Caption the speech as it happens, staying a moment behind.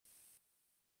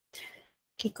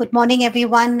Okay, good morning,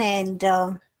 everyone, and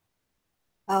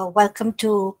welcome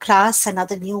to class.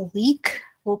 Another new week.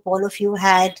 Hope all of you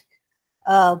had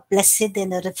a blessed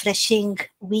and a refreshing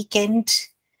weekend,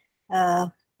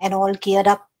 and all geared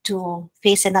up to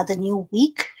face another new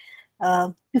week.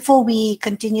 Before we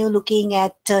continue looking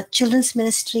at children's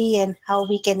ministry and how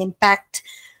we can impact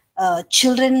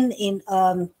children in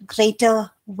a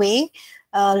greater way,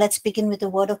 let's begin with a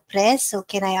word of prayer. So,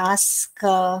 can I ask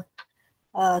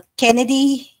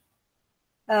Kennedy?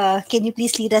 Can you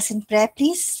please lead us in prayer,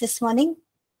 please, this morning?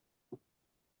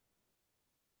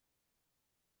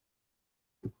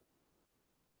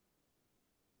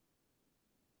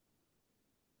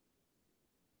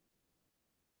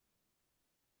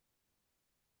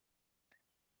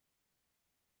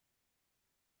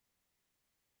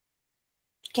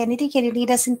 Kennedy, can you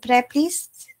lead us in prayer, please?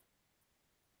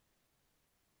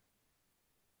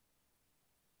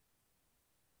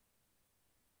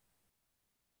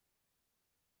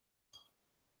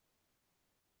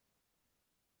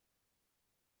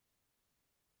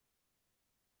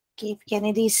 Okay, if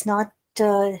Kennedy is not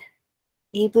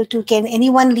able to, can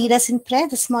anyone lead us in prayer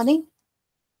this morning?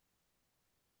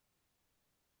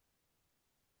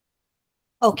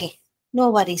 Okay, no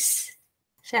worries.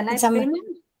 Shall I begin?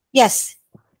 Yes.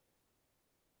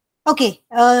 Okay.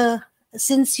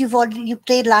 Since you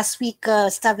played last week,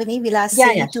 Stavini, we'll ask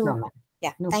Sehi to.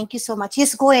 Thank you so much.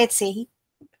 Yes, go ahead, Sehi.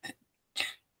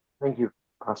 Thank you,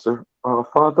 Pastor.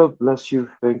 Father, bless you.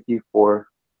 Thank you for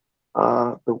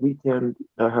the weekend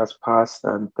that has passed,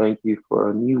 and thank you for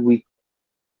a new week.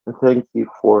 And thank you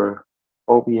for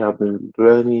all we have been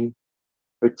learning,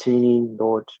 retaining,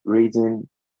 Lord, raising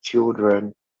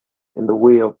children in the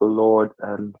way of the Lord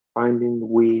and finding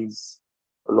ways,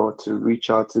 Lord, to reach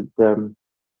out to them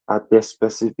at their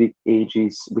specific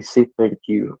ages. We say thank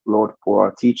you, Lord, for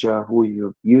our teacher who you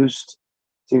have used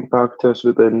to impact us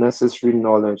with the necessary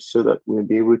knowledge so that we'll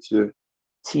be able to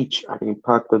teach and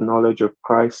impact the knowledge of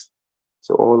Christ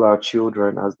to all our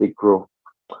children as they grow.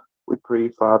 We pray,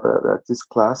 Father, that this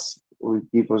class will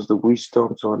give us the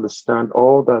wisdom to understand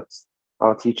all that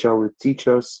our teacher will teach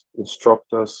us,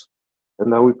 instruct us,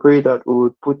 and that we pray that we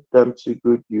will put them to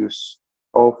good use,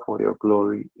 all for your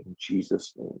glory in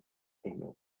Jesus' name.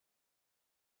 Amen.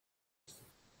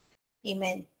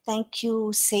 Amen. Thank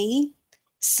you, Sehi.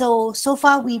 So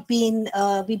far we began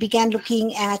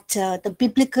looking at the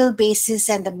biblical basis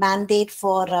and the mandate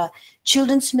for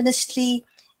children's ministry,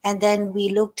 and then we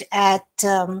looked at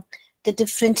the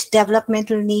different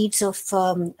developmental needs of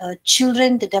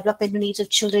children, the developmental needs of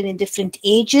children in different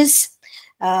ages.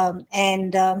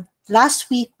 Last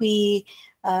week we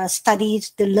studied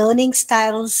the learning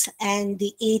styles and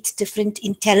the 8 different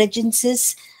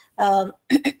intelligences.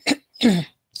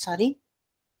 Sorry.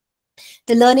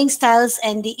 The learning styles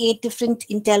and the 8 different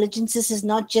intelligences is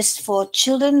not just for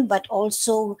children, but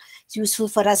also it's useful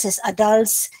for us as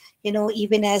adults,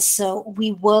 even as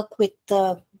we work with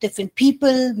different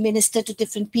people, minister to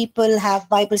different people, have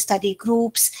Bible study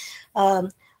groups,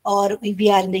 or we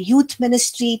are in the youth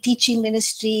ministry, teaching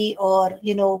ministry, or,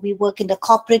 we work in the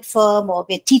corporate firm, or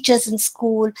we're teachers in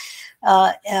school,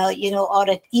 or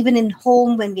even in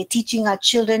home when we're teaching our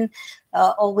children,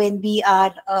 or when we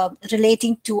are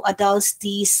relating to adults.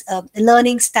 These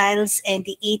learning styles and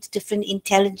the 8 different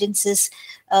intelligences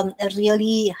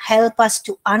really help us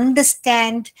to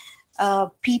understand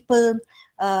people,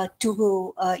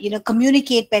 to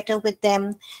communicate better with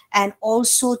them, and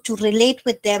also to relate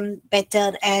with them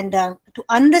better, and to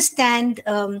understand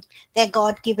their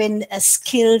God-given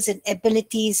skills and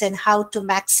abilities, and how to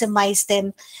maximize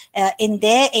them in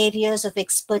their areas of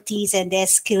expertise and their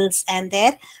skills and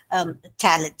their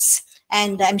talents.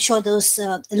 And I'm sure those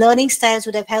learning styles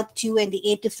would have helped you, and the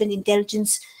 8 different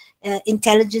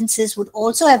intelligences would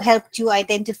also have helped you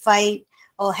identify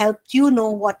or helped you know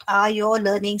what are your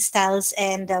learning styles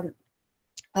and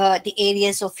the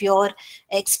areas of your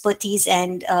expertise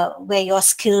and where your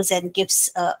skills and gifts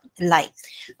lie.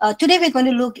 Today we're going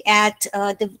to look at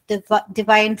the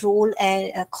divine role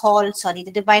and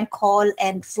the divine call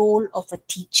and role of a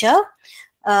teacher.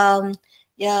 When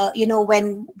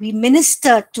we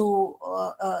minister to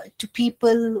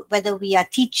people, whether we are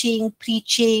teaching,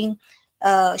 preaching,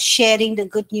 sharing the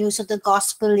good news of the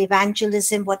gospel,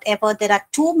 evangelism, whatever, there are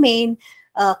 2 main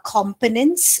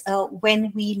components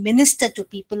when we minister to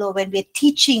people, or when we're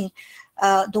teaching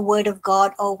the word of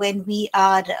God, or when we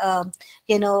are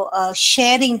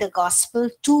sharing the gospel.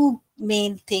 2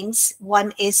 main things.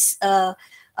 One is a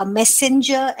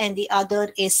messenger, and the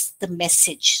other is the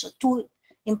message. So 2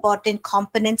 important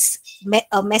components,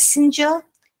 a messenger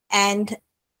and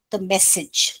the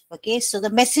message. Okay, so the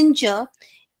messenger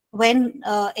when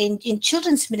in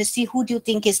children's ministry, who do you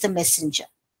think is the messenger?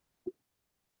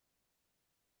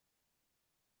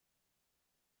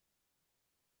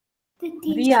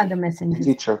 We are the messengers.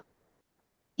 Teacher.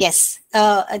 Yes,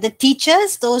 the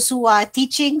teachers, those who are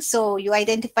teaching. So you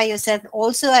identify yourself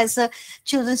also as a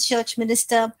children's church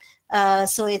minister.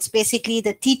 So it's basically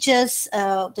the teachers,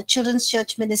 the children's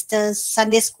church ministers,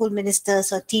 Sunday school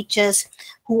ministers, or teachers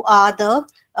who are the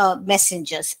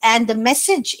messengers. And the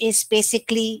message is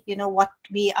basically, what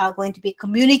we are going to be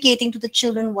communicating to the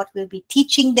children, what we'll be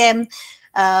teaching them,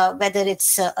 whether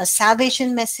it's a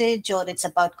salvation message, or it's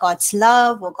about God's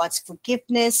love, or God's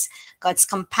forgiveness, God's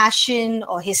compassion,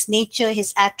 or his nature,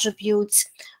 his attributes,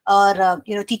 or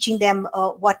teaching them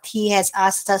what he has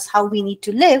asked us, how we need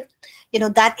to live.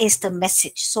 That is the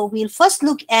message. So we'll first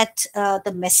look at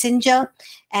the messenger,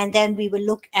 and then we will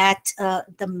look at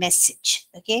the message.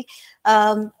 Okay.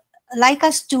 Like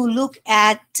us to look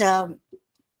at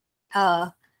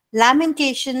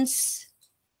Lamentations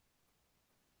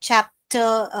chapter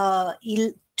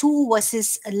 2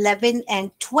 verses 11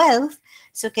 and 12.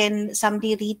 So can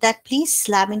somebody read that, please?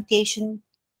 Lamentation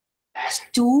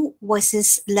 2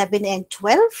 verses 11 and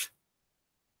 12.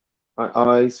 My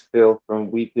eyes fail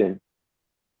from weeping.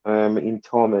 I am in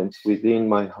torment within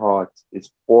my heart.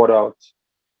 It's poured out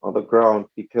on the ground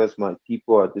because my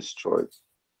people are destroyed,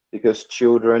 because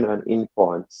children and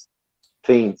infants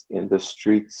faint in the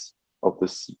streets of the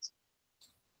city.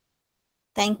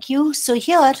 Thank you. So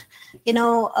here,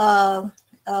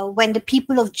 when the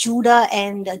people of Judah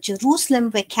and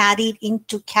Jerusalem were carried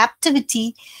into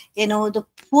captivity, the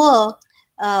poor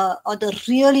or the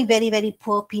really very, very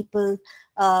poor people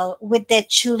with their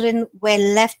children were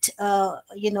left,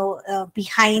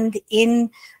 behind in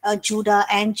Judah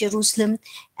and Jerusalem.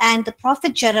 And the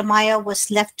prophet Jeremiah was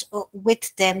left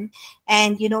with them.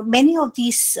 And, many of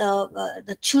these,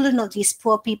 the children of these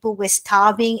poor people were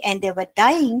starving and they were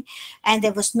dying, and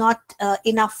there was not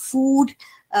enough food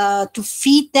to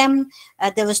feed them.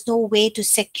 There was no way to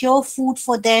secure food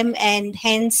for them, and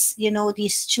hence,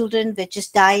 these children were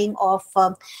just dying of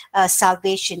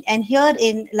salvation. And here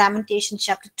in Lamentation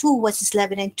chapter 2 verses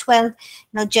 11 and 12,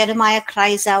 Jeremiah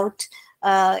cries out,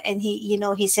 and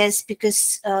he says,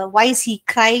 because why is he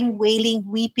crying, wailing,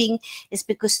 weeping? Is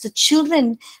because the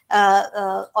children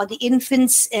or the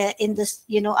infants in this,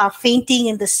 are fainting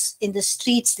in the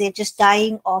streets. They're just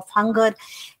dying of hunger.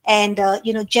 And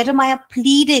Jeremiah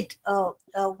pleaded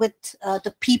with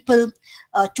the people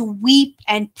to weep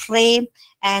and pray,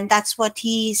 and that's what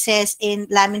he says in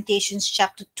Lamentations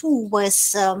chapter 2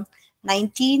 verse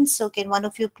 19. So can one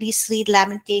of you please read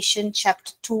Lamentation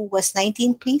chapter 2 verse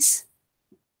 19, please?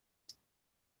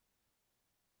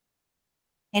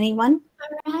 Anyone?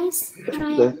 Arise,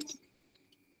 cry out.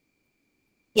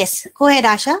 Yes, go ahead,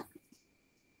 Asha.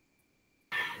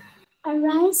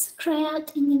 Arise, cry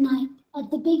out in the night, at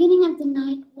the beginning of the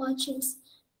night watches.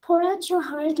 Pour out your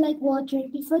heart like water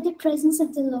before the presence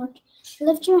of the Lord.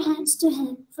 Lift your hands to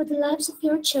him for the lives of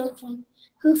your children,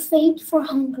 who faint for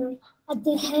hunger at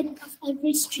the head of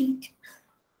every street.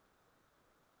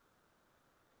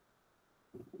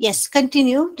 Yes,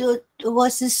 continue to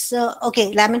verses.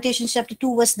 Okay, Lamentations chapter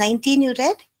 2 verse 19 you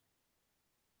read?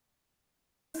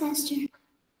 Pastor.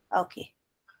 Okay.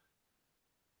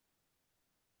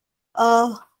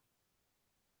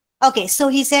 Okay, so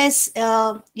he says,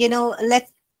 let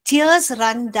tears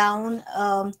run down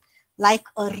like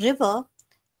a river.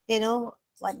 1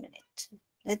 minute.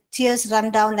 Let tears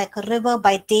run down like a river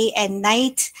by day and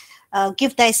night.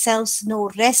 Give thyself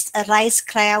no rest. Arise,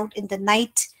 cry out in the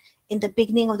night. In the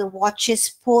beginning of the watches,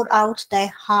 pour out thy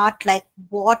heart like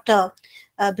water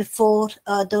before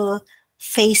the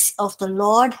face of the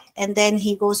Lord. And then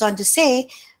he goes on to say,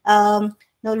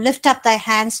 lift up thy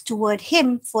hands toward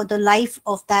him for the life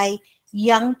of thy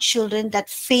young children that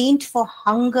faint for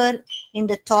hunger in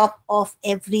the top of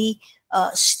every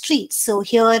street. So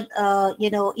here,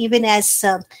 even as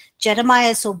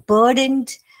Jeremiah is so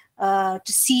burdened to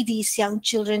see these young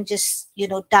children just,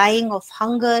 dying of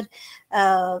hunger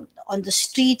on the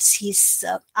streets, he's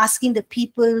asking the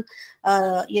people,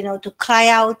 to cry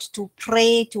out, to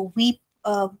pray, to weep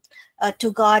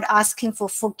to God, asking for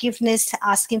forgiveness,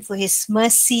 asking for his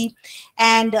mercy.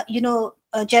 And,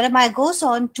 Jeremiah goes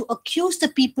on to accuse the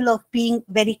people of being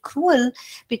very cruel,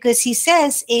 because he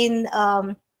says in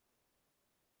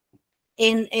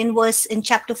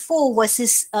chapter 4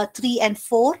 verses 3 and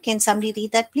 4. Can somebody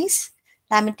read that, please?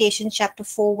 Lamentation chapter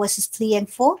 4 verses 3 and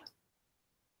 4.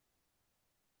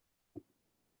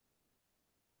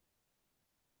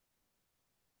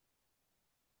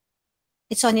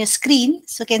 It's on your screen.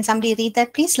 So can somebody read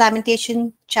that, please?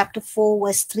 Lamentation chapter 4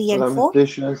 verse 3 and 4.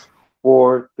 Lamentations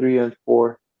 3 and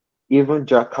 4. Even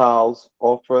jackals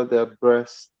offer their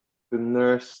breasts to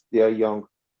nurse their young,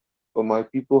 but my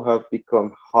people have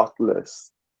become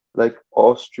heartless, like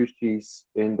ostriches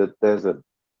in the desert.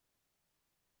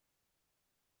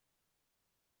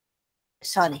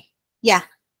 Sorry. Yeah,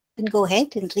 then go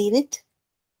ahead and read it.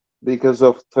 Because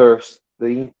of thirst, the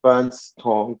infant's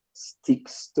tongue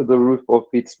sticks to the roof of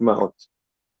its mouth.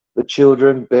 The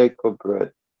children beg for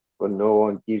bread, but no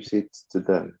one gives it to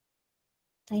them.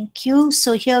 Thank you.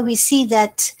 So here we see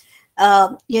that,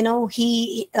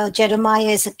 Jeremiah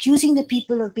is accusing the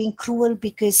people of being cruel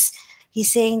because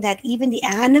he's saying that even the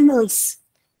animals,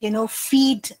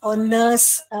 feed or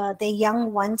nurse their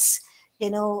young ones,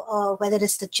 whether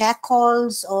it's the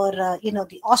jackals or,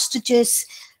 the ostriches.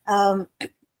 Um,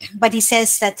 but he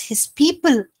says that his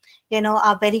people,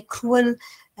 are very cruel.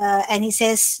 And he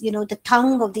says, the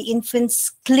tongue of the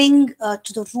infants cling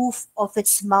to the roof of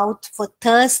its mouth for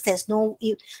thirst. There's not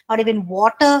even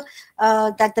water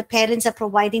that the parents are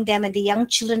providing them, and the young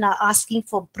children are asking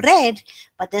for bread,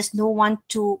 but there's no one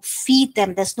to feed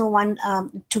them. There's no one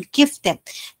to give them.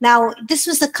 Now, this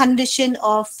was the condition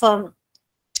of the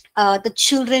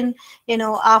children,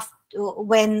 after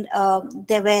when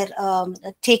they were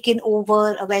taken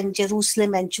over, when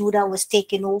Jerusalem and Judah was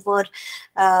taken over,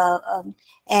 uh, um,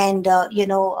 and they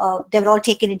were all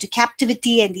taken into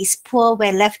captivity, and these poor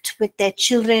were left with their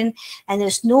children, and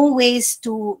there's no ways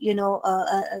to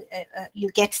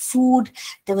you get food.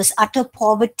 There was utter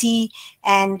poverty,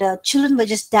 and children were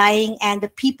just dying, and the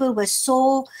people were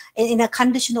so in a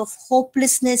condition of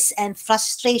hopelessness and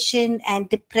frustration and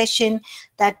depression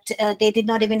that they did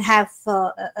not even have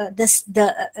the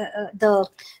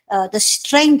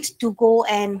strength to go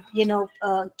and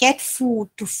get food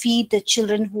to feed the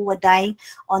children who were dying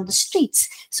on the streets.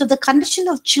 So the condition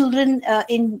of children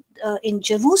in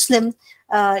Jerusalem,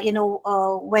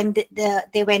 when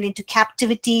they went into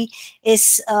captivity,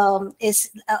 is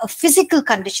a physical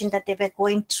condition that they were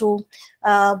going through,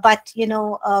 but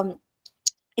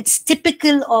it's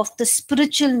typical of the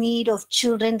spiritual need of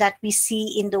children that we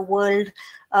see in the world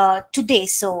today.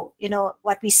 So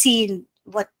what we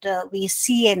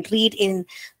see and read in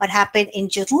what happened in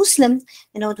Jerusalem,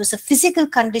 it was a physical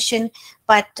condition,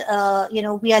 but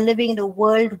we are living in a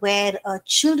world where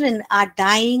children are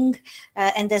dying,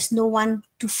 and there's no one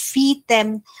to feed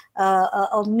them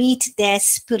or meet their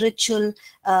spiritual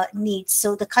needs.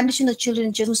 So the condition of children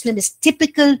in Jerusalem is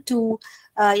typical to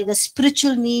the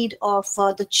spiritual need of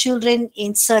the children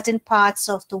in certain parts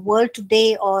of the world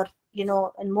today, or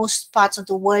in most parts of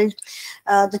the world.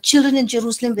 The children in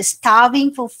Jerusalem were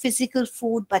starving for physical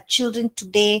food, but children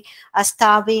today are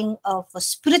starving for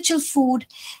spiritual food.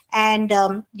 And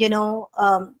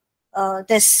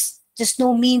there's just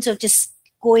no means of just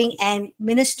going and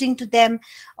ministering to them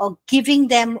or giving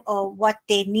them what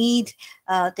they need.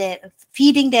 They're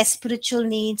feeding their spiritual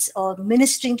needs or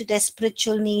ministering to their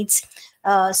spiritual needs.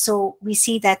 So we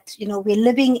see that we're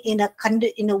living in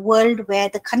a world where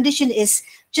the condition is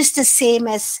just the same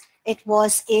as it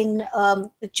was in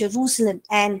Jerusalem.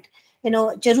 And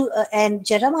and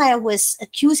Jeremiah was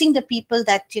accusing the people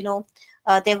that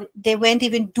they weren't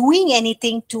even doing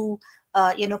anything to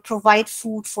provide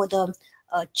food for the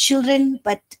children,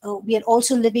 but we are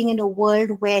also living in a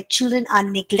world where children are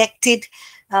neglected.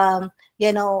 They are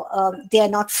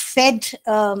not fed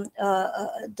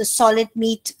the solid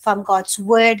meat from God's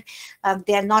word.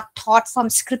 They are not taught from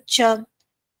scripture.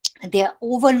 They are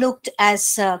overlooked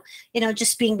as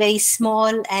just being very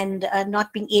small and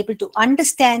not being able to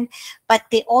understand. But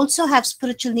they also have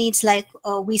spiritual needs, like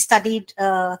we studied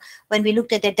when we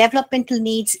looked at their developmental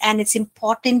needs. And it's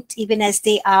important, even as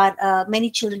they are many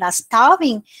children are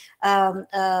starving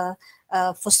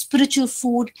for spiritual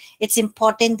food, it's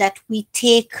important that we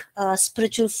take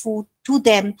spiritual food to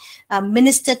them,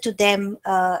 minister to them,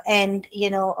 and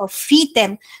feed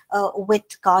them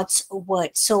with God's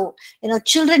word. So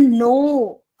children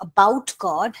know about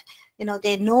God.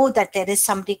 They know that there is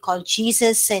somebody called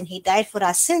Jesus and he died for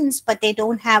our sins, but they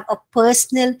don't have a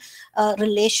personal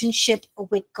relationship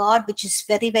with God, which is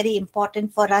very, very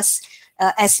important for us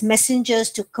as messengers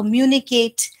to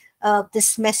communicate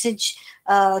this message,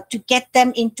 to get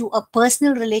them into a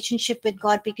personal relationship with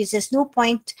God, because there's no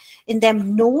point in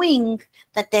them knowing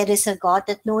that there is a God,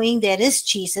 that knowing there is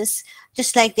Jesus,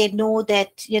 just like they know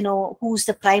that, who's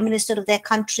the prime minister of their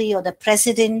country or the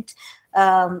president,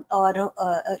 or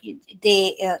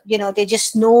they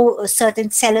just know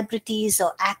certain celebrities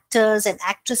or actors and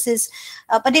actresses,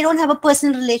 but they don't have a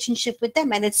personal relationship with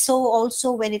them. And it's so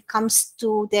also when it comes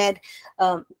to their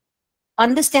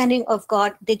understanding of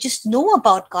God. They just know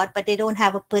about God, but they don't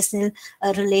have a personal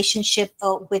relationship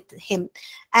with Him.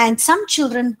 And some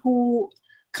children who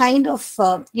kind of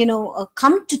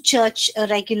come to church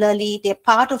regularly, they're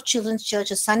part of children's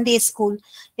church or Sunday school,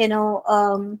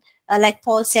 like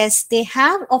Paul says, they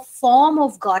have a form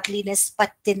of godliness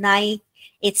but deny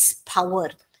its power.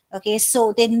 Okay,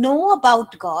 so they know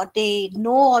about God, they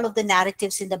know all of the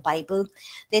narratives in the Bible,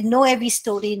 they know every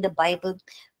story in the Bible,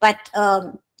 but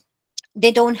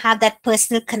they don't have that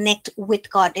personal connect with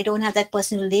God. They don't have that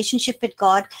personal relationship with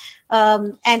God.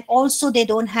 And also they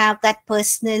don't have that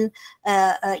personal,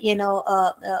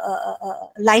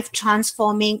 life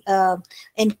transforming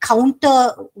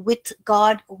encounter with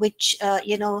God, which,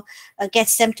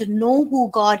 gets them to know who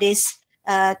God is,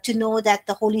 to know that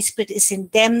the Holy Spirit is in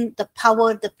them, the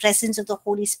power, the presence of the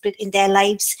Holy Spirit in their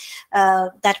lives,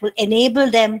 that will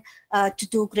enable them to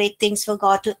do great things for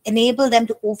God, to enable them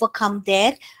to overcome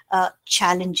their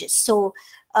challenges. So,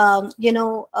 there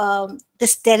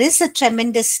is a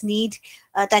tremendous need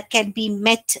that can be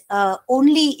met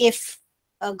only if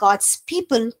God's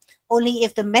people, only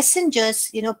if the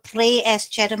messengers, pray as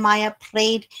Jeremiah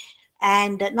prayed,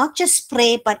 and not just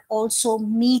pray, but also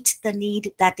meet the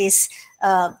need that is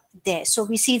there. So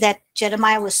we see that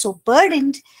Jeremiah was so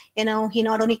burdened, he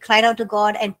not only cried out to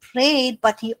God and prayed,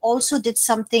 but he also did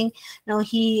something.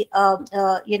 He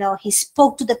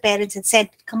spoke to the parents and said,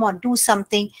 come on, do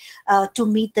something to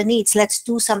meet the needs. Let's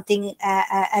do something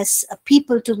as a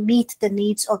people to meet the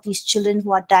needs of these children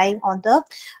who are dying on the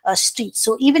streets.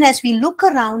 So even as we look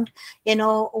around,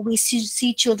 we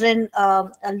see children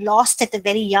lost at a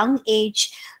very young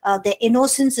age. Their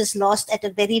innocence is lost at a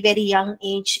very, very young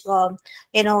age.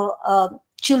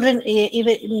 Children,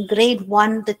 even in grade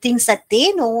 1, the things that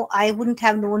they know, I wouldn't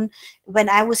have known when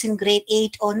I was in grade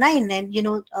 8 or 9. And,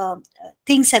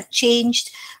 things have changed.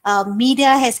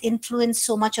 Media has influenced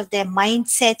so much of their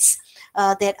mindsets,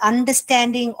 their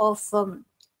understanding of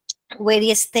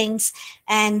various things.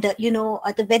 And at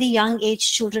a very young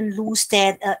age, children lose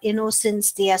their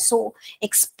innocence. They are so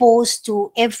exposed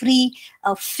to every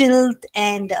filth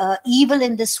and evil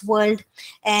in this world.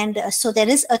 And so there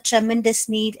is a tremendous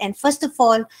need. And first of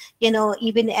all,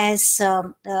 even as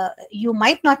you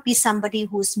might not be somebody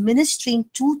who's ministering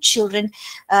to children,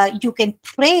 you can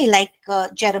pray like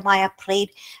Jeremiah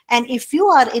prayed. And if you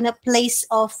are in a place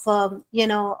of where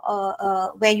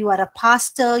you are a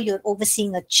pastor, you're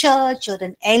overseeing a church, or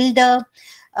an elder,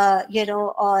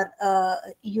 or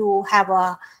you have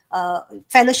a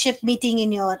fellowship meeting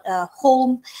in your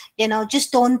home,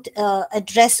 just don't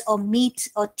address or meet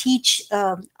or teach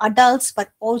adults, but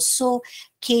also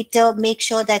make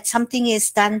sure that something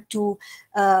is done to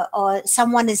or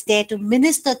someone is there to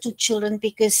minister to children,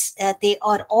 because they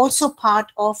are also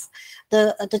part of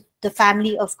the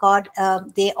family of God.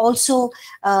 They also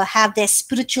have their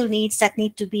spiritual needs that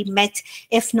need to be met.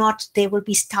 If not, they will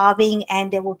be starving,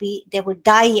 and they will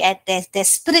die. At their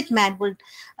spirit man will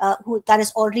who that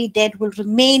is already dead will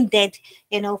remain dead,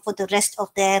 for the rest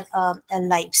of their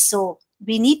lives. So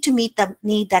we need to meet the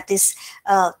need that is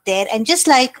there. And just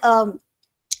like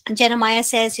Jeremiah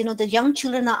says, the young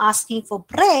children are asking for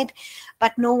bread,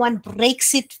 but no one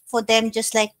breaks it for them,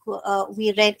 just like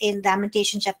we read in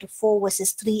Lamentation chapter 4,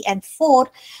 verses 3 and 4.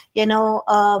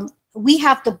 We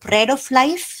have the bread of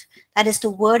life, that is the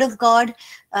word of God,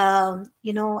 and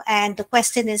the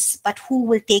question is, but who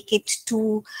will take it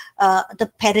to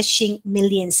the perishing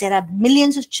millions? There are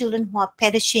millions of children who are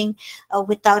perishing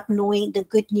without knowing the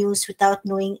good news, without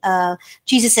knowing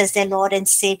Jesus as their Lord and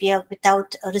Savior,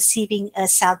 without receiving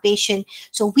salvation.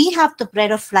 So we have the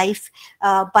bread of life,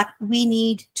 but we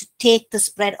need to take this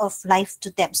bread of life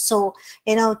to them. So,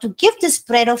 to give this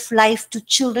bread of life to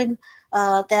children,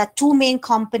 there are two main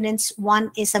components.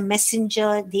 One is a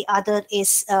messenger, the other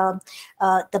is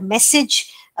the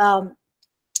message.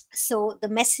 So the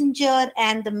messenger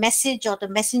and the message, or the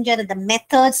messenger and the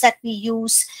methods that we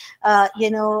use,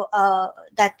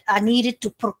 that are needed to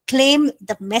proclaim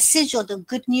the message or the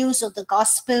good news of the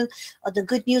gospel, or the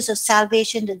good news of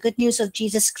salvation, the good news of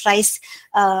Jesus Christ,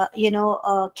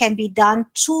 can be done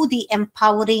through the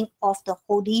empowering of the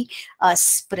Holy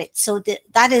Spirit. So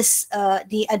that is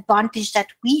the advantage that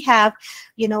we have.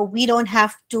 We don't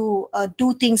have to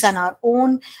do things on our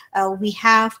own. We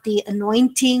have the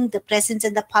anointing, the presence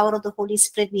and the power of the Holy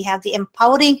Spirit. We have the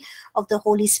empowering of the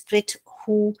Holy Spirit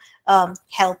who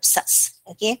helps us.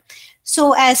 Okay,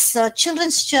 so as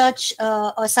children's church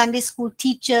or Sunday school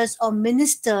teachers or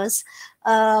ministers,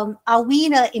 are we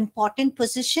in an important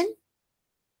position?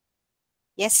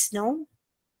 Yes, no?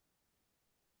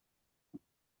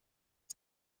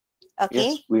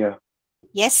 Okay. Yes, we are.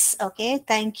 Yes. Okay.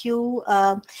 Thank you.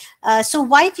 So,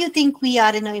 why do you think we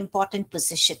are in an important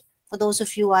position? For those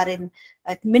of you who are in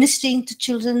ministering to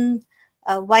children,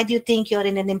 why do you think you're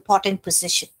in an important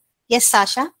position? Yes,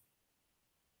 Sasha.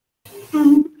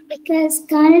 Because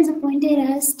God has appointed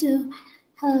us to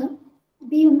uh,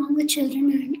 be among the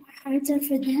children, and our hearts are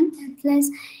for them, and plus,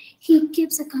 He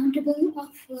keeps accountable of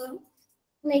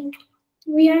like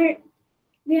we are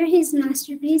we are His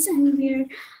masterpiece, and we're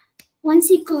once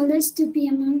He called us to be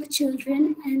among the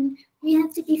children, and we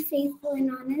have to be faithful and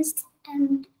honest,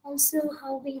 and also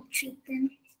how we treat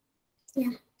them.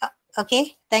 Yeah.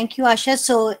 Okay, thank you, Asha.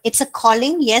 So it's a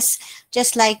calling, yes,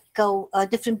 just like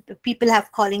different people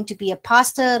have calling to be a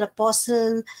pastor,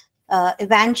 apostle,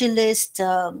 evangelist,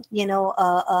 a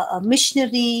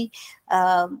missionary.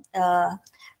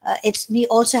 It's we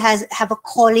also have a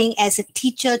calling as a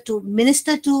teacher to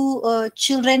minister to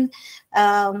children,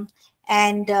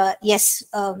 and yes,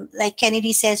 like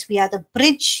Kennedy says, we are the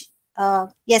bridge.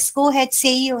 Yes, go ahead,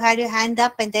 say you had your hand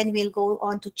up, and then we'll go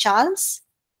on to Charles.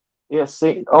 Yes,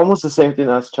 almost the same thing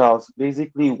as Charles.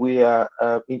 Basically, we are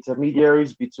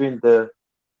intermediaries between the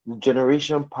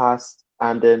generation past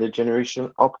and then the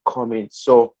generation upcoming.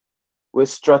 So we're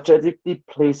strategically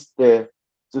placed there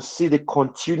to see the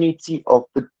continuity of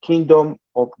the kingdom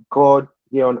of God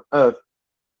here on earth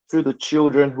through the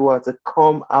children who are to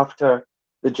come after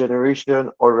the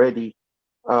generation already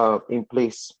in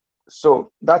place.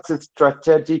 So that's a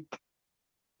strategic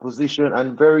position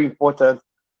and very important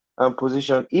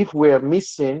position. If we're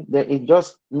missing, then it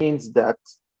just means that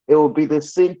it will be the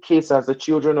same case as the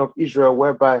children of Israel,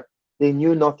 whereby they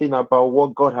knew nothing about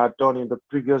what God had done in the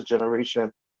previous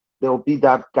generation. There will be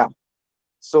that gap.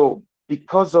 So,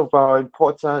 because of our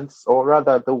importance, or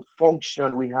rather the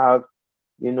function we have,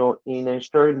 in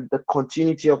ensuring the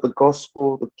continuity of the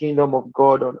gospel, the kingdom of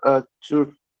God on earth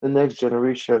to the next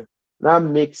generation, that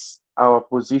makes our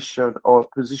position or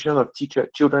position of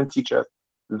children teachers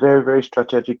very, very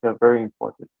strategic and very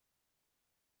important.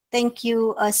 Thank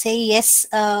you. Say yes.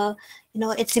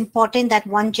 It's important that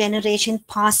one generation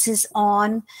passes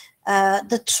on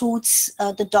the truths,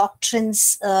 the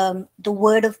doctrines, the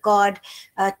Word of God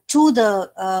to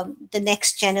the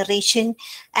next generation,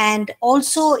 and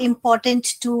also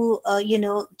important to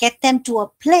get them to a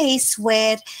place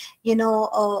where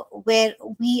where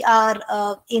we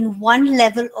are in one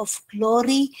level of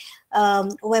glory,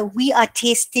 where we are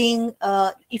tasting.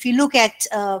 If you look at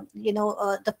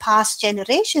the past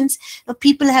generations,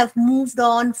 people have moved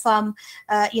on from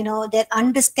their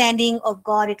understanding of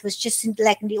God. It was just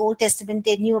like in the Old Testament,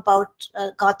 they knew about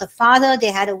God the Father.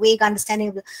 They had a vague understanding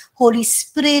of the Holy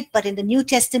Spirit. But in the New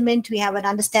Testament, we have an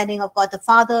understanding of God the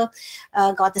Father,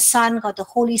 God the Son, God the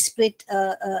Holy Spirit,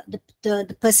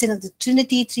 the person of the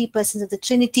Trinity, three persons of the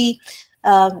Trinity.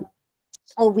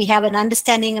 Or we have an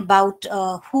understanding about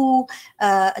who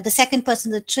the second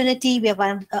person of the Trinity. We have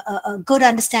a good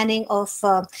understanding of,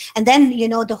 and then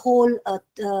the whole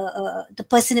the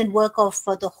person and work of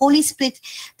the Holy Spirit,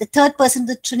 the third person of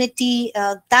the Trinity.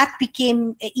 That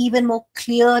became even more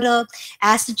clearer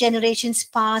as the generations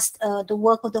passed. The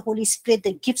work of the Holy Spirit,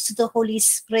 the gifts of the Holy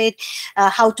Spirit,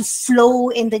 how to flow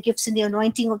in the gifts and the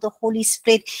anointing of the Holy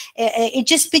Spirit. It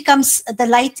just becomes, the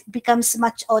light becomes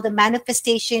much, or the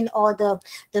manifestation, or the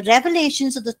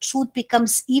revelations of the truth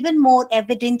becomes even more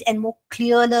evident and more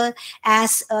clearer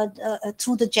as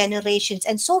through the generations.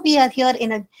 And so we are here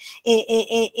in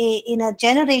a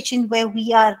generation where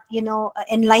we are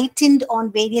enlightened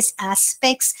on various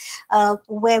aspects,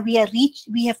 where we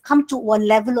have come to one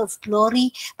level of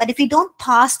glory. But if we don't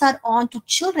pass that on to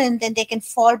children, then they can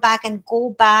fall back and go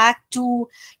back to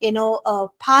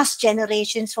past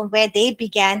generations from where they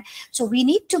began. So we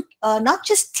need to not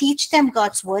just teach them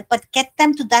God's word, but get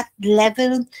them to that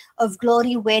level of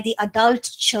glory where the adult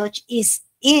church is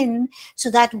in, so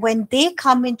that when they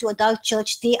come into adult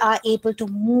church, they are able to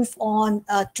move on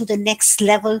to the next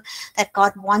level that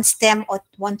God wants them, or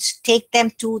wants to take them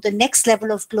to the next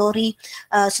level of glory,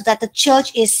 so that the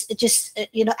church is just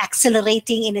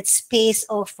accelerating in its pace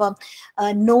of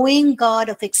knowing God,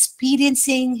 of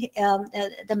experiencing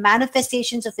the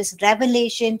manifestations of His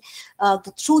revelation,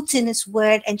 the truths in His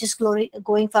word, and just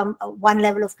going from one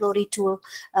level of glory to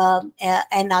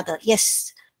another.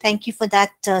 Yes. Thank you for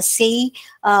that, Say.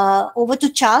 Over to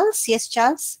Charles. Yes,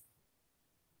 Charles.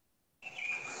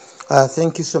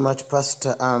 Thank you so much,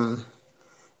 Pastor.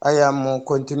 I am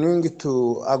continuing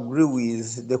to agree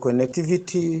with the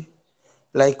connectivity.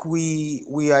 Like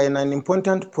we are in an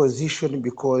important position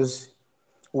because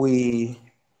we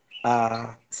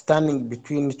are standing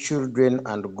between children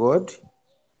and God,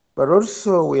 but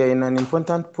also we are in an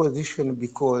important position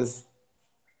because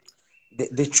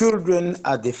The children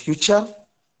are the future.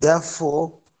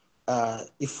 Therefore,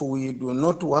 if we do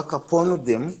not work upon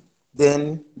them,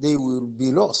 then they will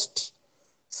be lost.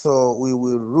 So we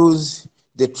will lose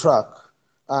the track,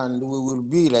 and we will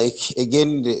be like,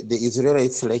 again, the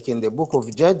Israelites, like in the book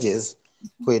of Judges,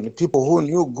 when people who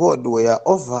knew God were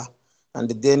over, and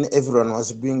then everyone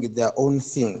was doing their own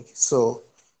thing. So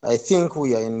I think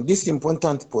we are in this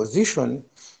important position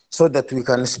so that we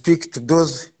can speak to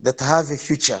those that have a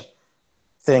future.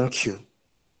 Thank you.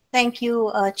 Thank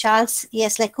you, Charles.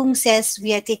 Yes, like Kung says,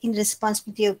 we are taking the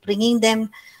responsibility of bringing them,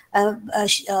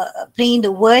 bringing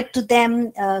the word to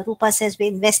them. Rupa says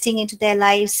we're investing into their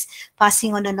lives,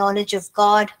 passing on the knowledge of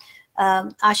God.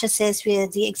 Asha says we are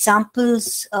the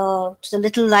examples to the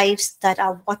little lives that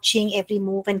are watching every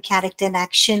move and character and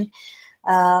action.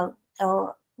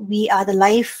 We are the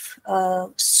life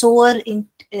sower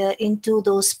into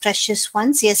those precious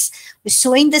ones. Yes, we're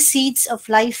sowing the seeds of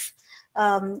life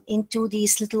into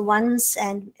these little ones.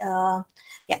 And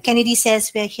yeah, Kennedy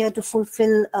says we're here to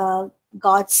fulfill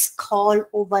God's call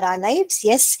over our lives.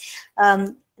 Yes,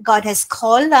 God has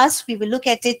called us. We will look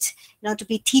at it, to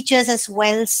be teachers as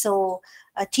well. So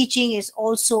teaching is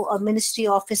also a ministry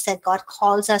office that God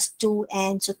calls us to,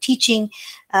 and so teaching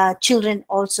children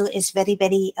also is very,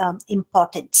 very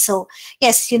important. So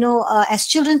yes, as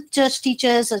children church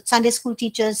teachers or Sunday school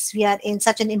teachers, we are in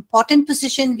such an important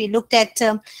position. We looked at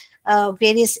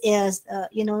various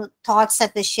thoughts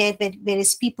that were shared by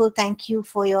various people. Thank you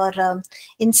for your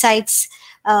insights.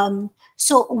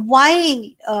 So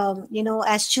why,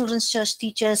 as children's church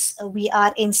teachers, we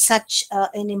are in such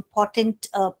an important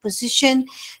position?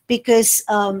 Because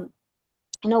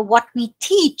what we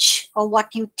teach, or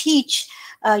what you teach,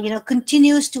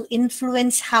 continues to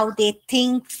influence how they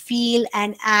think, feel,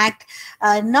 and act,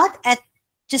 not at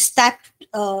just that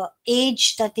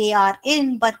age that they are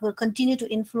in, but will continue to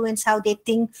influence how they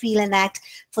think, feel, and act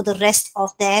for the rest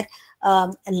of their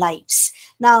lives.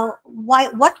 Now,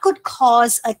 what could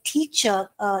cause a teacher,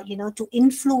 to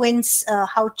influence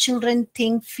how children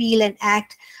think, feel, and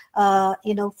act,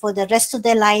 for the rest of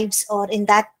their lives, or in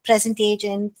that present age,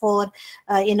 and for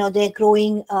their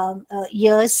growing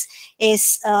years,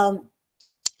 is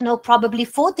probably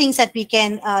four things that we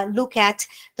can look at.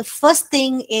 The first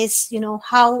thing is,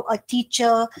 how a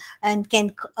teacher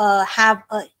can have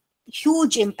a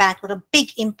huge impact, or a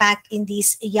big impact, in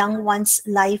these young ones'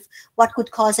 life. What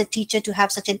could cause a teacher to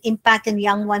have such an impact in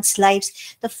young ones'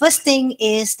 lives? The first thing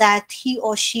is that he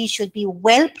or she should be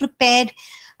well prepared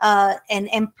and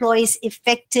employs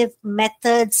effective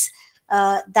methods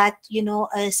that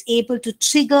is able to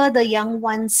trigger the young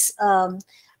ones'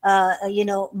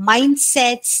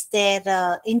 mindsets,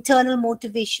 their internal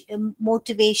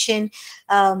motivation,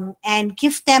 and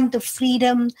give them the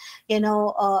freedom,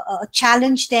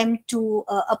 challenge them to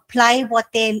apply what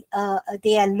they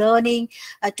are learning,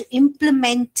 to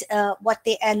implement what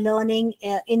they are learning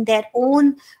in their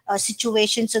own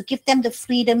situation. So give them the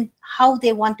freedom how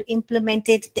they want to implement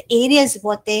it, the areas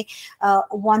what they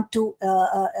want to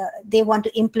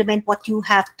implement what you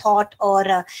have taught,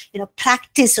 or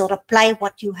practice or apply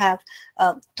what you have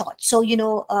taught. So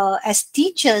as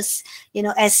teachers,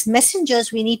 as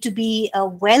messengers, we need to be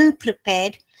well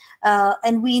prepared.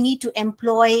 And we need to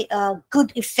employ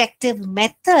good, effective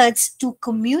methods to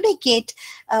communicate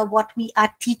what we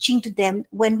are teaching to them.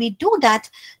 When we do that,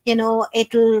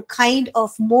 it will kind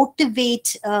of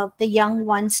motivate the young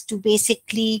ones to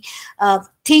basically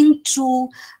think through,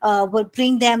 will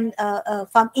bring them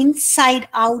from inside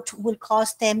out, will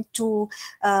cause them to,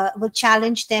 will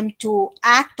challenge them to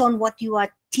act on what you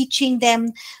are teaching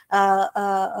them,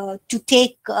 to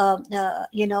take,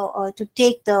 to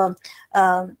take the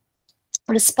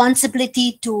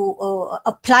responsibility to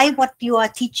apply what you are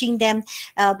teaching them,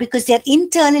 because they're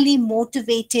internally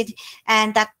motivated,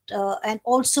 and that and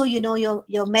also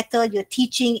your method, your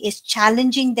teaching is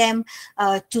challenging them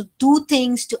to do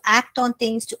things, to act on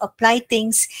things, to apply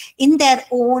things in their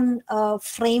own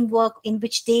framework, in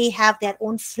which they have their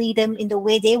own freedom in the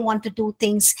way they want to do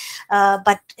things.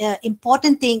 But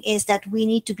important thing is that we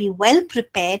need to be well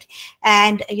prepared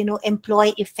and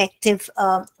employ effective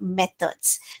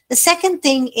methods. The second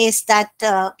thing is that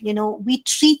we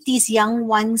treat these young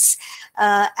ones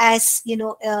as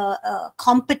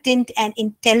competent and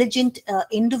intelligent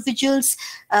individuals.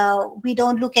 We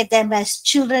don't look at them as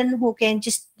children who can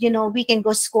just we can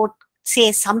go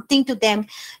say something to them,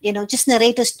 just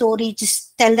narrate a story,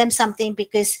 just tell them something,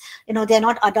 because they're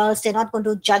not adults, they're not going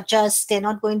to judge us, they're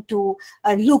not going to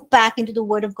look back into the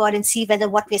Word of God and see whether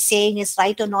what we're saying is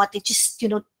right or not. They just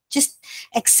just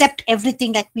accept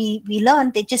everything that we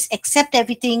learn. They just accept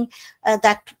everything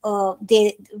that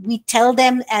we tell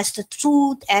them as the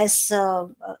truth, as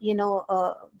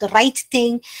the right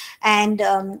thing, and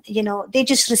they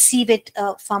just receive it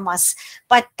from us.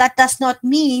 But that does not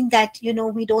mean that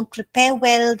we don't prepare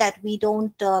well, that we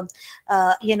don't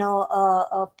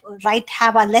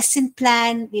have our lesson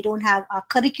plan, we don't have our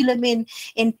curriculum in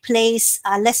place,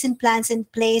 our lesson plans in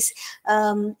place.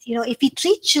 If we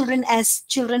treat children as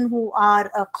children who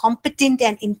are competent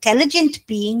and intelligent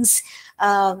beings,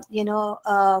 we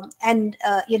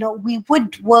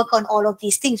would work on all of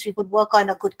these things. We would work on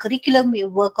a good curriculum. We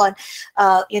would work on,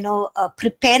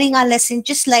 preparing our lesson,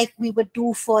 just like we would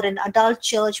do for an adult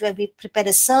church, where we prepare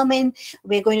a sermon.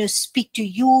 We're going to speak to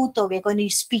youth, or we're going to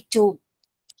speak to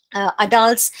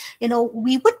adults.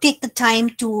 We would take the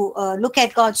time to look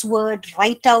at God's word,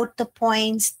 write out the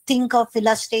points, think of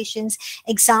illustrations,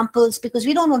 examples, because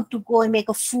we don't want to go and make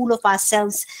a fool of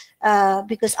ourselves,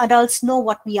 because adults know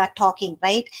what we are talking,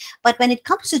 right? But when it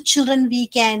comes to children, we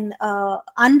can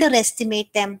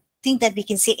underestimate them, think that we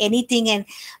can say anything, and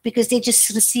because they just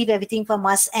receive everything from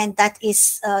us, and that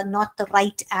is not the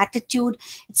right attitude.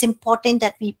 It's important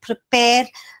that we prepare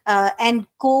and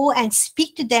go and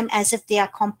speak to them as if they are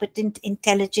competent,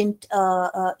 intelligent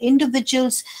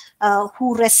individuals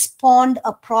who respond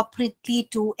appropriately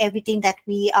to everything that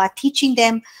we are teaching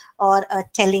them or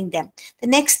telling them.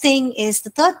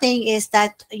 The third thing is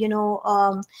that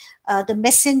the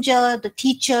messenger, the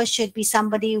teacher, should be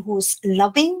somebody who's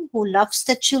loving, who loves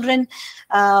the children,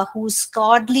 who's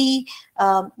godly,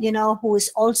 who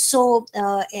is also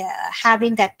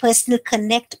having that personal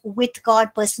connect with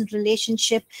God, personal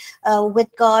relationship with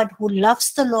God, who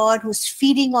loves the Lord, who's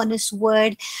feeding on His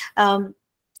word,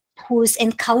 who is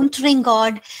encountering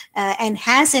God and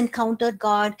has encountered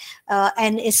God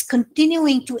and is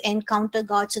continuing to encounter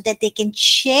God, so that they can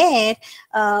share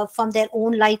from their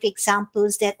own life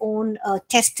examples, their own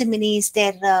testimonies,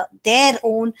 their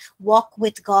own walk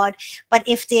with God. But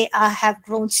if they have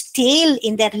grown stale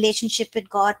in their relationship with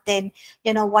God, then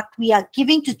what we are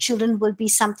giving to children will be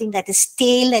something that is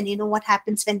stale. And what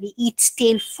happens when we eat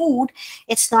stale food?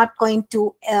 It's not going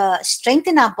to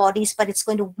strengthen our bodies, but it's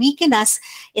going to weaken us.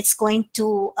 It's going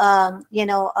to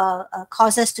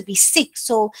cause us to be sick.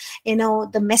 So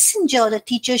the messenger, the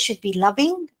teacher, should be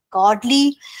loving,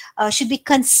 godly, should be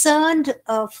concerned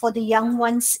for the young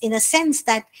ones, in a sense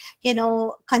that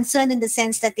concerned in the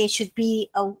sense that they should be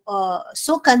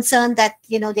so concerned that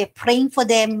they're praying for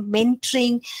them,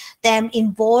 mentoring them,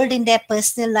 involved in their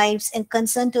personal lives, and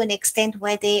concerned to an extent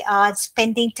where they are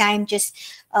spending time just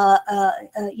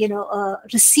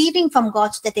receiving from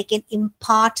God, so that they can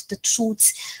impart the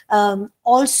truths.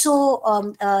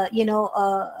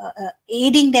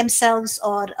 Aiding themselves,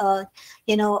 or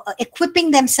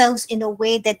equipping themselves in a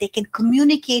way that they can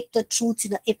communicate the truths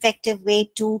in an effective way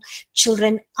to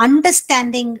children,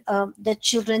 understanding the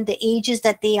children, the ages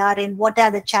that they are in, what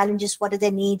are the challenges, what are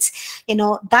their needs.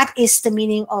 That is the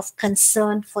meaning of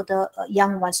concern for the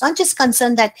young ones. Not just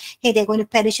concern that, hey, they're going to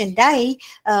perish and die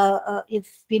if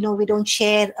we don't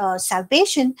share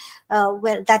salvation.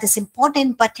 Well, that is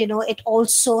important, but it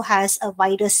also has a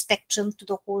wider spectrum to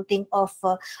the whole thing of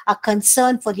a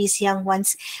concern for these young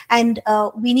ones. And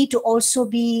we need to also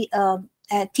be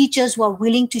teachers who are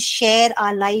willing to share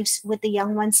our lives with the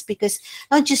young ones, because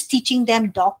not just teaching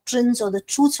them doctrines or the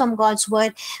truths from God's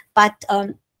word, but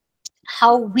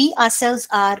how we ourselves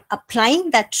are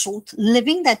applying that truth,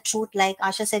 living that truth. Like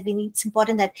Asha said, it's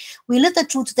important that we live the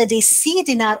truth, so that they see it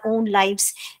in our own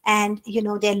lives, and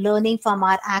they're learning from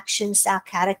our actions, our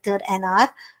character, and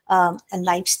our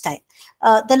lifestyle.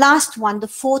 The last one, the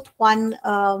fourth one,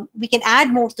 we can add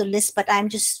more to the list, but I'm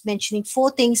just mentioning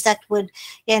 4 things that would,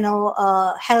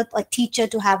 help a teacher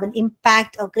to have an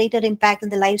impact, a greater impact in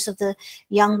the lives of the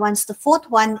young ones. The fourth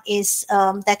one is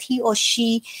that he or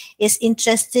she is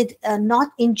interested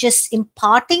not in just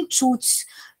imparting truths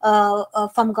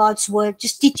from God's word,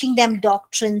 just teaching them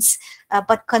doctrines,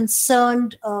 but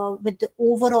concerned with the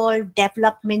overall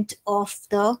development of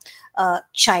the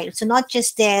child. So not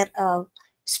just their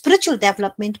spiritual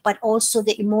development, but also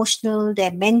the emotional,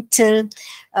 their mental,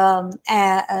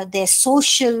 their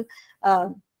social,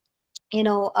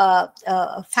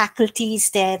 faculties,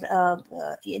 their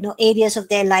areas of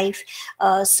their life.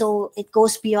 So it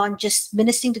goes beyond just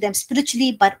ministering to them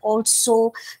spiritually, but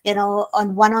also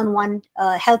on one-on-one,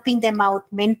 helping them out,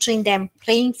 mentoring them,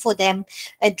 praying for them,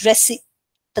 addressing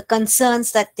the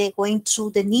concerns that they're going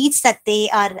through, the needs that they're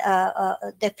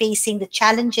facing, the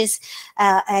challenges,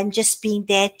 and just being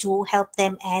there to help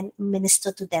them and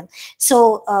minister to them.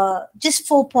 So just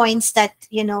 4 points that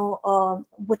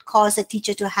would cause a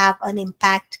teacher to have an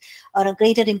impact or a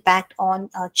greater impact on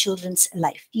children's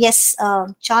life. Yes,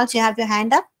 Charles, you have your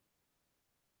hand up.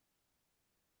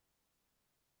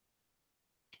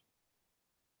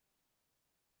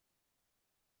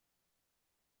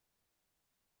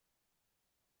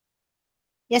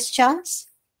 Yes, Charles.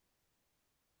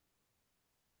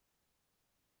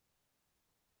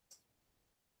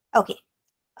 Okay.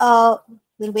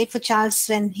 We'll wait for Charles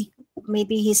when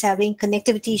maybe he's having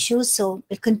connectivity issues, so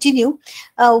we'll continue.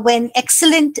 When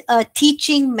excellent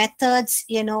teaching methods,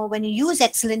 when you use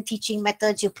excellent teaching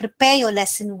methods, you prepare your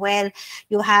lesson well,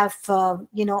 you have,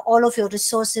 all of your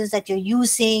resources that you're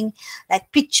using,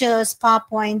 like pictures,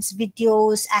 PowerPoints,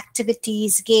 videos,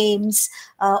 activities, games,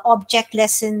 object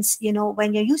lessons,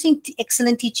 when you're using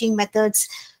excellent teaching methods,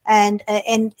 and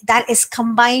that is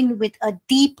combined with a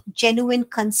deep, genuine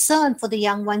concern for the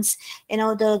young ones,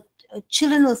 the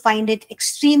children will find it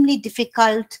extremely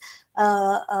difficult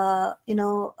not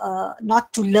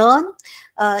to learn.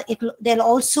 They'll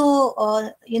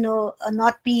also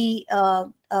not be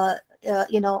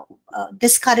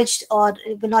discouraged, or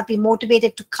will not be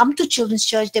motivated to come to children's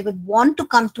church. They would want to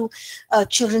come to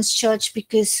children's church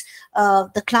because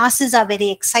the classes are very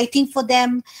exciting for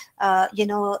them.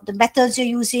 The methods you're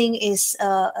using is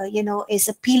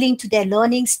appealing to their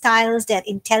learning styles, their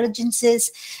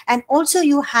intelligences, and also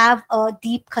you have a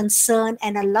deep concern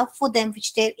and a love for them,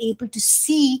 which they're able to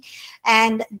see,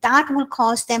 and that will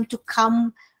cause them to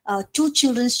come to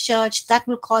children's church. That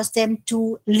will cause them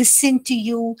to listen to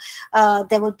you.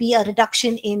 There will be a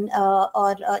reduction in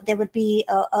there will be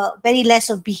very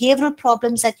less of behavioral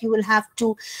problems that you will have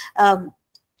to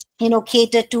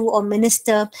cater to or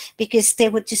minister, because they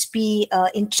would just be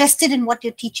interested in what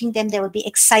you're teaching them. They would be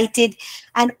excited,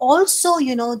 and also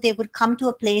they would come to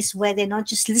a place where they're not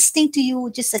just listening to you,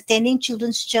 just attending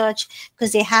children's church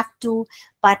because they have to,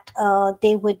 but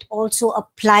they would also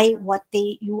apply what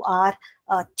you are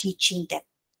teaching them.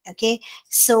 Okay,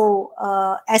 so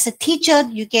as a teacher,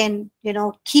 you can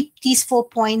keep these 4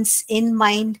 points in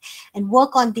mind and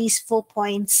work on these 4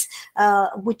 points,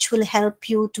 which will help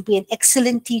you to be an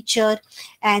excellent teacher,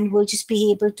 and will just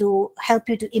be able to help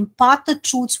you to impart the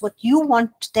truths what you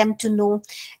want them to know,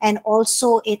 and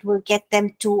also it will get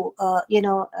them to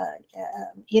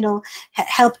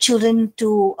help children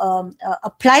to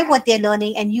apply what they're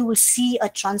learning, and you will see a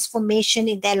transformation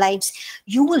in their lives.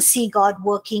 You will see God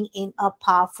working in a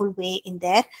powerful way in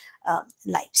their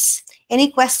lives.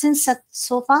 Any questions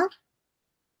so far?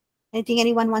 Anything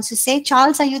anyone wants to say?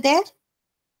 Charles, are you there?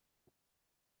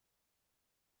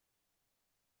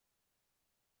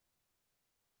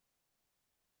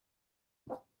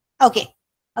 Okay.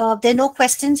 There are no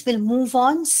questions. We'll move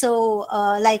on. So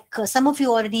some of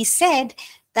you already said,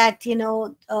 that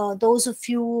those of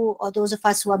you or those of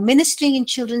us who are ministering in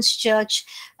children's church,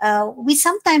 we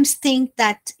sometimes think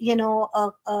that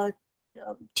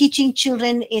teaching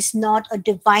children is not a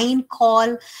divine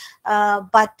call,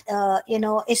 but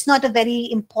it's not a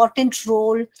very important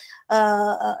role,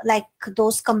 like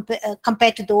those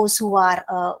compared to those who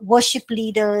are worship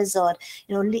leaders, or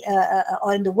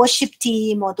or in the worship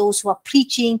team, or those who are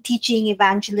preaching, teaching,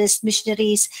 evangelists,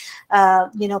 missionaries,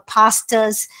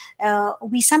 pastors.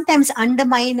 We sometimes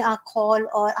undermine our call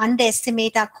or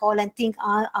underestimate our call and think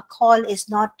our call is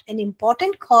not an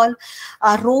important call,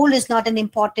 our role is not an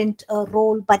important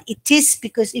role, but it is,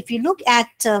 because if you look at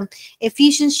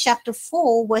Ephesians chapter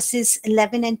 4 verses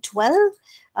 11 and 12,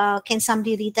 can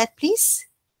somebody read that, please?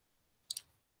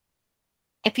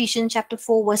 Ephesians chapter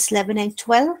 4 verse 11 and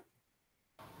 12.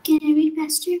 Can I read,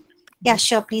 Pastor? Yeah,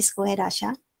 sure. Please go ahead,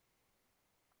 Asha.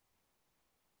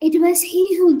 It was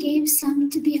he who gave some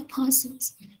to be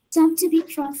apostles, some to be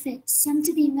prophets, some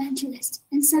to be evangelists,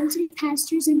 and some to be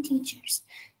pastors and teachers,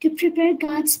 to prepare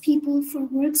God's people for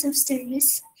works of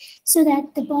service, so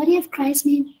that the body of Christ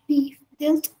may be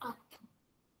built up.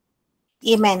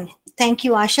 Amen. Thank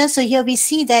you, Asha. So here we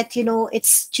see that,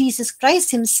 it's Jesus Christ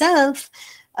himself,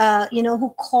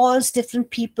 who calls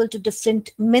different people to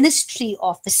different ministry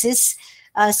offices.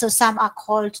 So some are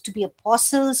called to be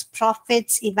apostles,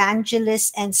 prophets,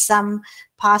 evangelists, and some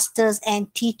pastors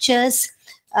and teachers.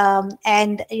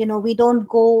 And we don't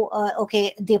go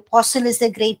okay, the apostle is the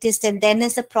greatest, and then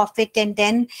is the prophet, and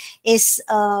then is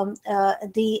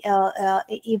the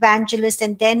evangelist,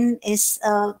 and then is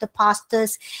the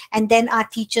pastors, and then our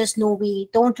teachers. No, we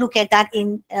don't look at that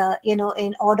in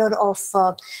in order of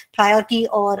priority,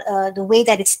 or the way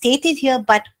that it's stated here,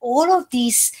 but all of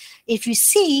these if you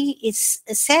see, it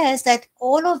says that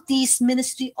all of these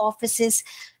ministry offices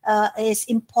is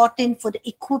important for the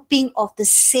equipping of the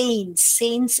saints.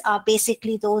 Saints are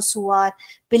basically those who are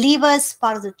believers,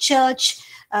 part of the church,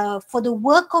 for the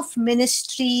work of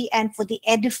ministry and for the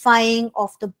edifying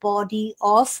of the body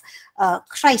of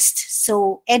Christ.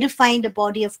 So edifying the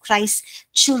body of Christ,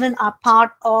 children are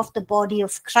part of the body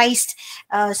of Christ.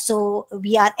 So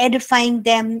we are edifying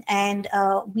them, and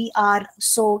we are,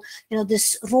 so,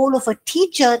 this role of a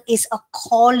teacher is a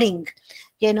calling,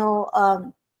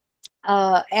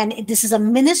 and this is a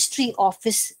ministry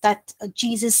office that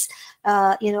Jesus,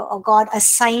 or God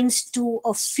assigns to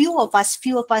a few of us.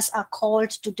 Few of us are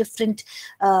called to different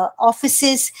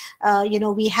offices.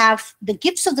 We have the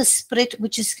gifts of the Spirit,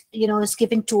 which is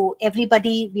given to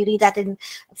everybody. We read that in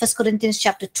 1 Corinthians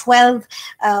chapter 12.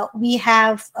 We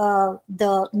have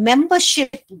the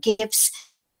membership gifts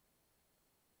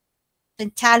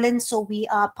and talents. So we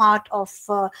are part of,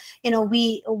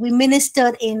 we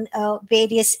minister in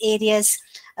various areas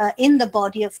in the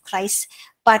body of Christ.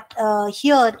 But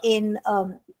here in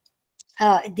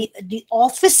the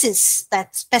offices,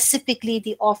 that specifically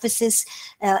the offices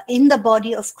in the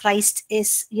body of Christ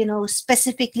is,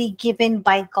 specifically given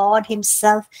by God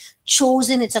himself,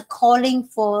 chosen. It's a calling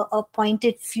for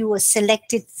appointed few, a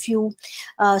selected few.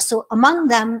 So among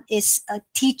them is a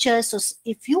teacher. So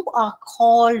if you are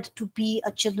called to be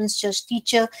a children's church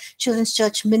teacher, children's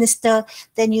church minister,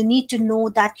 then you need to know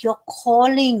that your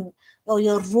calling or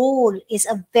your role is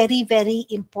a very, very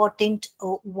important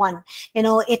one.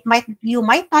 You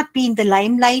might not be in the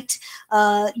limelight.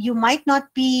 You might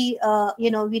not be,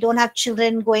 we don't have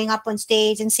children going up on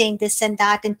stage and saying this and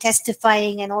that and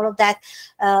testifying and all of that,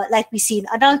 like we see in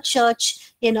adult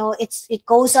church. It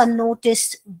goes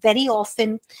unnoticed very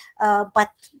often,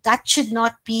 but that should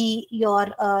not be your,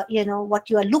 what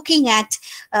you are looking at.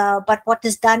 But what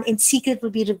is done in secret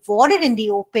will be rewarded in the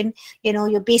open.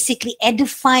 You're basically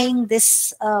edifying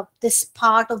this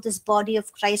part of this body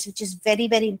of Christ, which is very,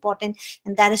 very important,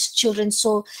 and that is children.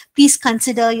 So please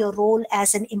consider your role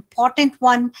as an important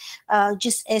one,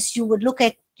 just as you would look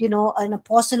at an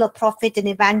apostle, a prophet, an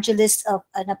evangelist,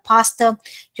 and a pastor.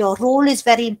 Your role is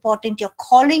very important. Your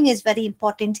calling is very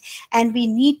important. And we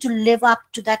need to live up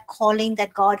to that calling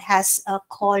that God has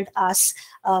called us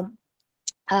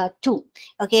to.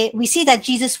 Okay, we see that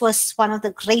Jesus was one of the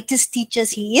greatest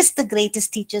teachers. He is the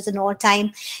greatest teachers in all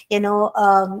time,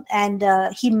 and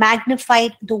he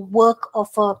magnified the work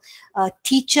of a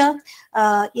teacher.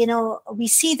 We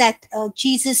see that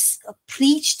Jesus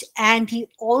preached, and he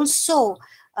also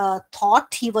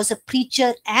taught. He was a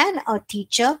preacher and a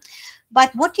teacher.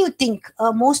 But what do you think?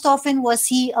 Most often, was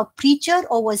he a preacher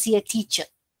or was he a teacher?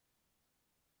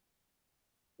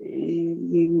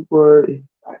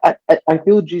 I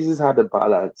feel Jesus had a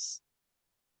balance.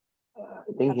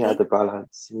 I think he Okay. had the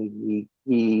balance.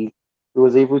 He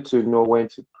was able to know when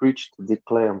to preach, to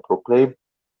declare and proclaim,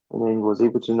 and then he was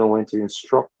able to know when to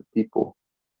instruct the people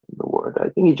in the word. I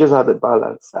think he just had a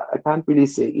balance. I can't really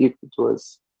say if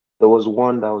there was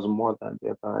one that was more than the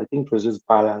other. I think it was just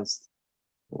balanced.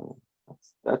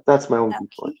 That's my own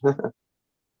viewpoint.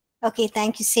 Okay,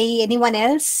 thank you. Say anyone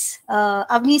else?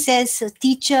 Avni says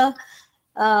teacher.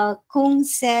 Kung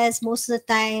says most of the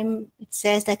time it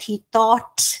says that he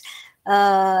taught.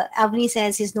 Avni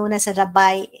says he's known as a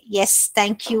rabbi. Yes,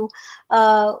 thank you.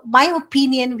 My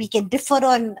opinion, we can differ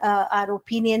on our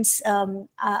opinions.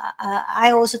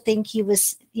 I also think he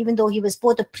was, even though he was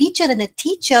both a preacher and a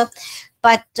teacher,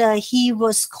 but he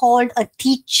was called a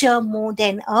teacher more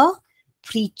than a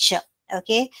preacher.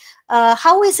 Okay,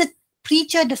 how is a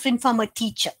preacher different from a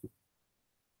teacher?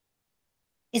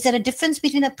 Is there a difference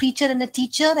between a preacher and a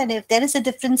teacher? And if there is a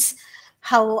difference,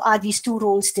 how are these two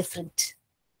roles different?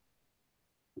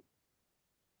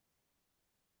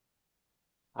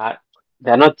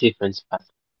 They're not different, but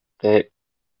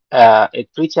a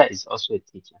preacher is also a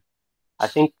teacher. I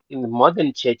think in the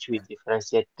modern church we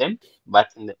differentiate them, but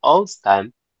in the old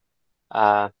time,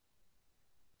 a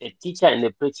teacher and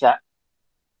a preacher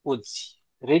would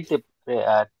read the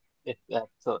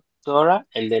Torah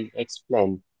and then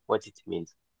explain what it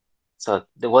means. So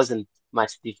there wasn't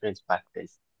much difference back then.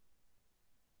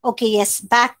 Okay, yes,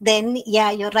 back then, yeah,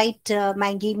 you're right,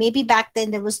 Maggie. Maybe back then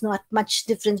there was not much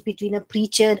difference between a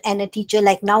preacher and a teacher.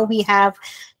 Like now we have,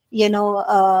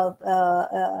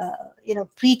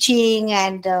 preaching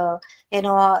and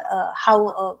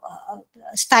how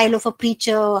style of a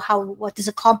preacher, what is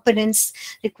the competence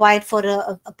required for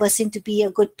a person to be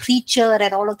a good preacher,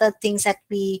 and all of the things that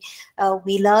we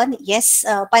learn. Yes,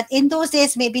 but in those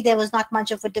days maybe there was not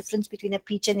much of a difference between a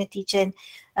preacher and a teacher.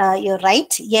 And you're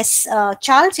right. Yes,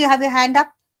 Charles, you have your hand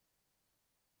up.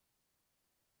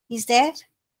 He's there?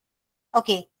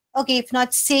 Okay. Okay, if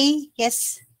not, say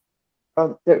yes.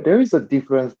 There is a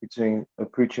difference between a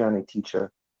preacher and a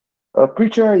teacher. A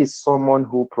preacher is someone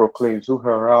who proclaims, who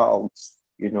heralds,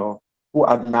 who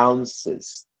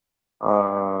announces.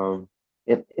 In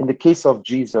the case of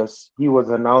Jesus, he was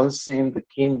announcing the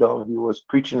kingdom. He was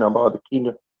preaching about the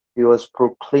kingdom. He was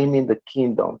proclaiming the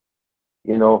kingdom,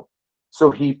 you know.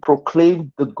 So he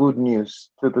proclaimed the good news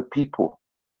to the people.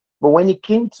 But when it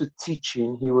came to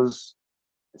teaching, he was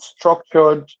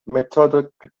structured, methodical.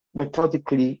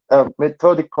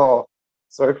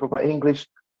 Sorry for my English.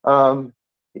 Um,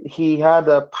 he had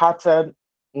a pattern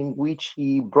in which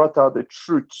he brought out the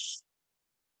truths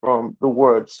from the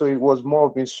word. So it was more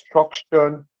of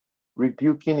instruction,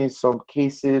 rebuking in some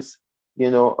cases,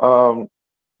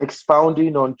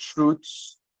 expounding on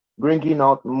truths, bringing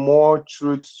out more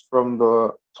truths from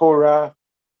the Torah.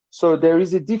 So there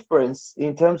is a difference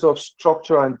in terms of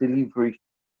structure and delivery.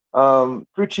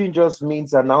 Preaching just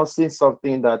means announcing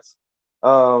something that's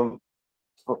um,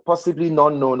 possibly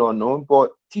not known or known,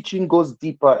 but teaching goes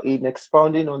deeper in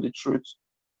expounding on the truth,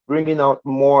 bringing out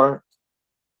more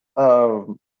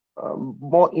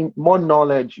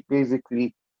knowledge,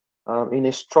 basically, in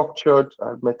a structured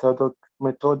and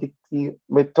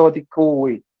methodical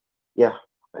way. Yeah.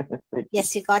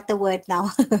 Yes, you got the word now.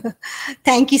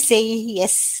 Thank you, Say.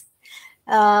 Yes.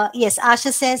 Yes,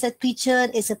 Asha says a preacher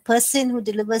is a person who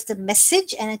delivers the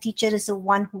message, and a teacher is the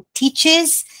one who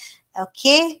teaches.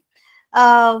 Okay.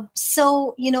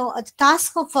 So, the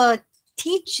task of a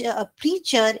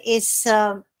preacher is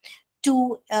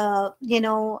to,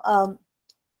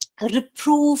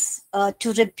 reprove,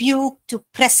 to rebuke, to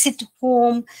press it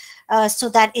home, so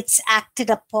that it's acted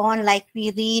upon, like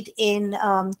we read in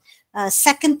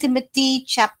 2 Timothy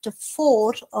chapter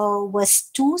 4, verse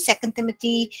 2. 2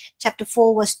 Timothy chapter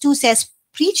 4, verse 2 says,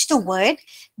 preach the word,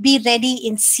 be ready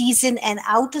in season and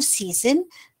out of season,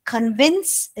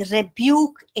 convince,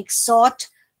 rebuke, exhort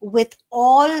with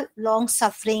all long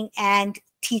suffering and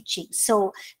teaching.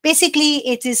 So basically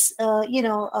it is,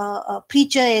 a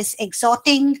preacher is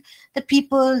exhorting the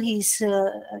people, he's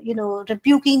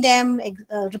rebuking them,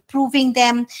 reproving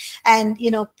them, and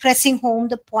pressing home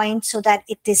the point so that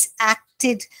it is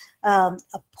acted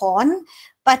upon.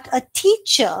 But a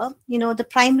teacher, the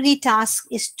primary task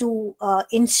is to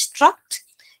instruct,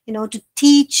 to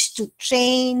teach, to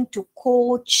train, to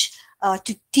coach,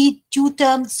 to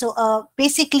tutor. So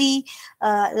basically,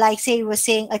 like say you were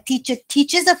saying, a teacher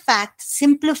teaches the fact,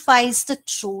 simplifies the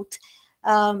truth.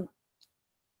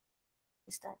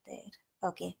 Is that there?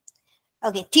 Okay.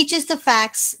 Okay. Teaches the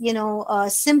facts,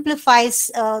 simplifies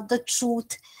the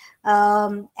truth,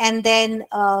 and then,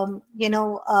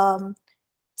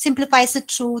 simplifies the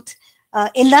truth,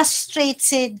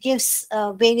 illustrates it, gives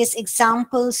various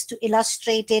examples to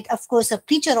illustrate it. Of course, a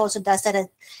preacher also does that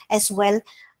as well.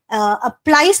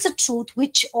 Applies the truth,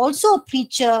 which also a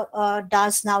preacher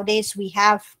does nowadays. We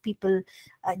have people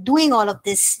doing all of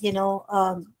this,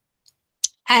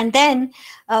 and then,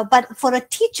 but for a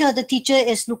teacher, the teacher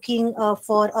is looking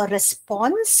for a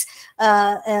response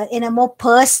in a more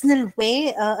personal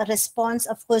way. A response,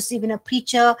 of course, even a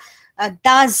preacher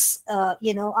does,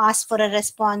 ask for a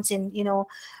response in,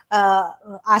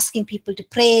 asking people to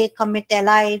pray, commit their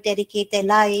life, dedicate their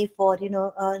life, or,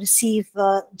 receive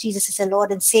Jesus as a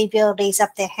Lord and Savior, raise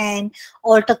up their hand,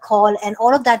 altar call, and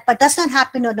all of that. But does not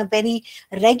happen on a very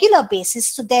regular basis.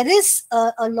 So there is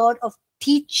a lot of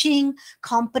teaching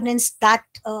components that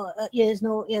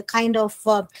kind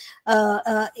of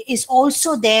is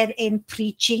also there in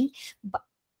preaching.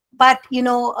 But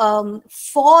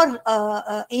for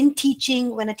in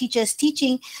teaching, when a teacher is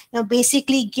teaching,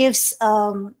 basically gives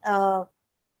the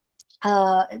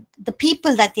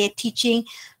people that they're teaching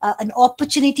an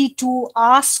opportunity to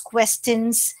ask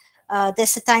questions.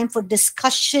 There's a time for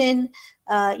discussion,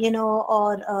 or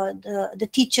the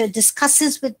teacher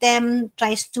discusses with them,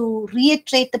 tries to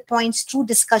reiterate the points through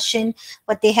discussion,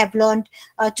 what they have learned,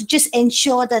 to just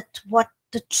ensure that what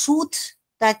the truth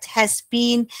that has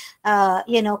been,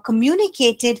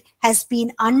 communicated has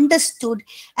been understood.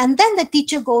 And then the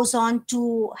teacher goes on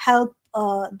to help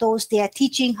those they are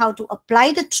teaching how to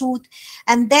apply the truth,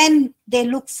 and then they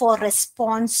look for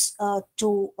response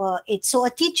to it. So a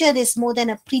teacher is more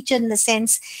than a preacher in the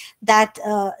sense that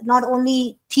not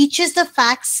only teaches the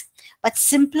facts, but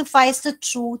simplifies the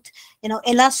truth,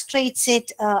 illustrates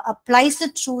it, applies the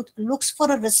truth, looks for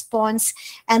a response,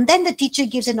 and then the teacher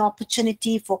gives an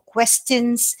opportunity for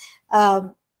questions,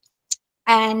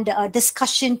 and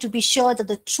discussion to be sure that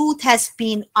the truth has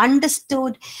been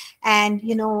understood, and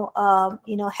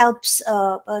helps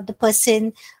the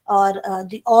person or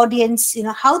the audience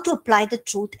how to apply the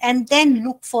truth, and then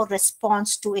look for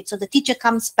response to it. So the teacher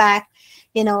comes back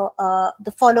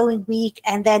the following week,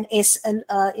 and then is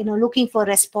looking for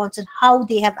response and how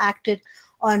they have acted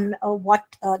on what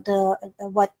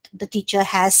the teacher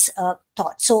has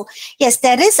taught. So yes,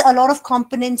 there is a lot of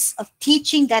components of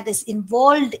teaching that is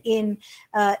involved in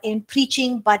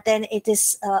preaching, but then it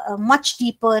is much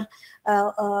deeper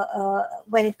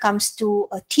when it comes to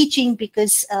teaching,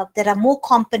 because there are more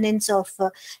components of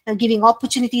giving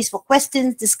opportunities for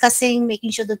questions, discussing, making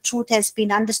sure the truth has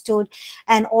been understood,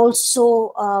 and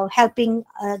also helping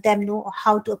them know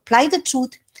how to apply the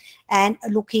truth, and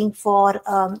looking for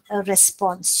a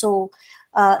response. So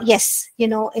yes,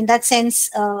 in that sense,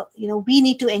 we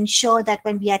need to ensure that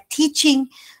when we are teaching,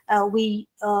 we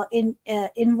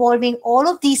involving all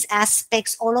of these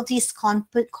aspects, all of these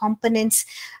components,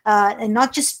 and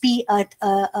not just be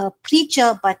a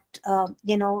preacher, but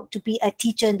to be a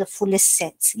teacher in the fullest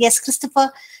sense. Yes,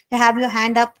 Christopher, you have your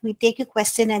hand up. We take a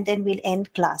question and then we'll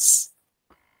end class.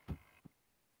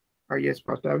 Yes,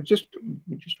 Pastor. I was just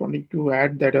wanting to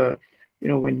add that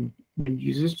when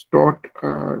Jesus taught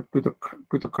to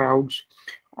the crowds,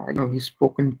 he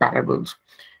spoke in parables,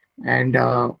 and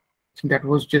that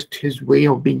was just his way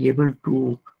of being able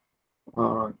to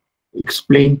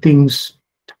explain things,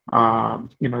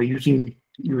 using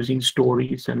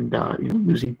stories and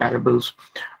using parables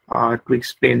to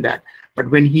explain that. But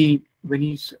when he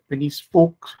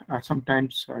spoke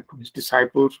sometimes to his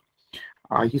disciples,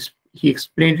 he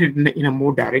explained it in a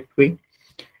more direct way,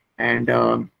 and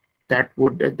I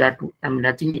mean,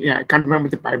 I think, I can't remember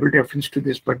the Bible reference to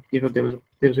this, but there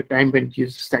was a time when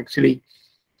Jesus actually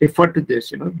referred to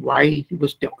this, why he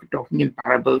was talking in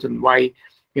parables, and why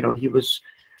he was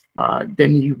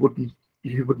then he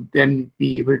would then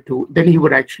be able to, then he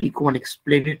would actually go and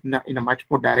explain it in a much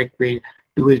more direct way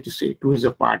to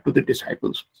the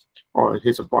disciples or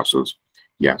his apostles.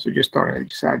 Yeah, so just thought I'd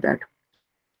just add that.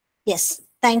 Yes,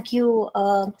 thank you.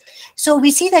 So we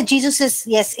see that Jesus is,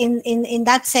 yes, in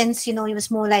that sense, he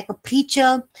was more like a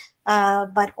preacher,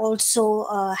 but also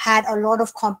had a lot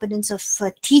of components of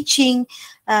teaching,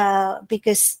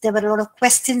 because there were a lot of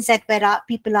questions that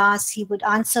people asked. He would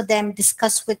answer them,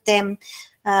 discuss with them,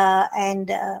 and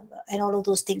all of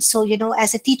those things. So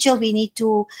as a teacher, we need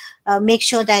to make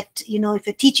sure that if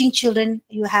you're teaching children,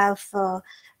 you have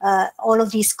all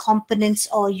of these components,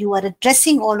 or you are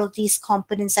addressing all of these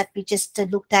components that we just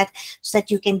looked at, so that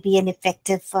you can be an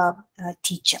effective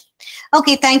teacher.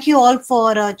 Okay, thank you all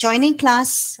for joining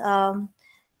class. There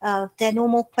are no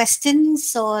more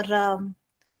questions, or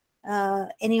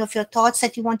any of your thoughts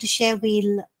that you want to share?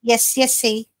 Yes,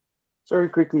 say. Very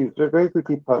quickly,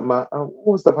 Padma, what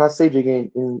was the passage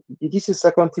again? Did you say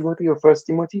 2 Timothy or 1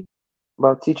 Timothy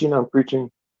about teaching and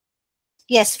preaching?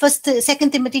 Yes, 2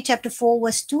 Timothy chapter 4,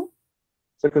 verse 2.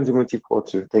 2 Timothy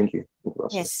 4:2. Thank you.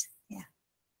 Yes, yeah.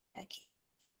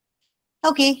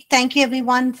 Okay, thank you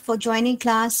everyone for joining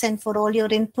class and for all your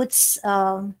inputs.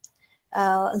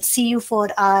 I'll see you for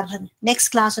our next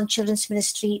class on children's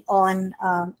ministry on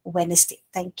Wednesday.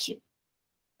 Thank you.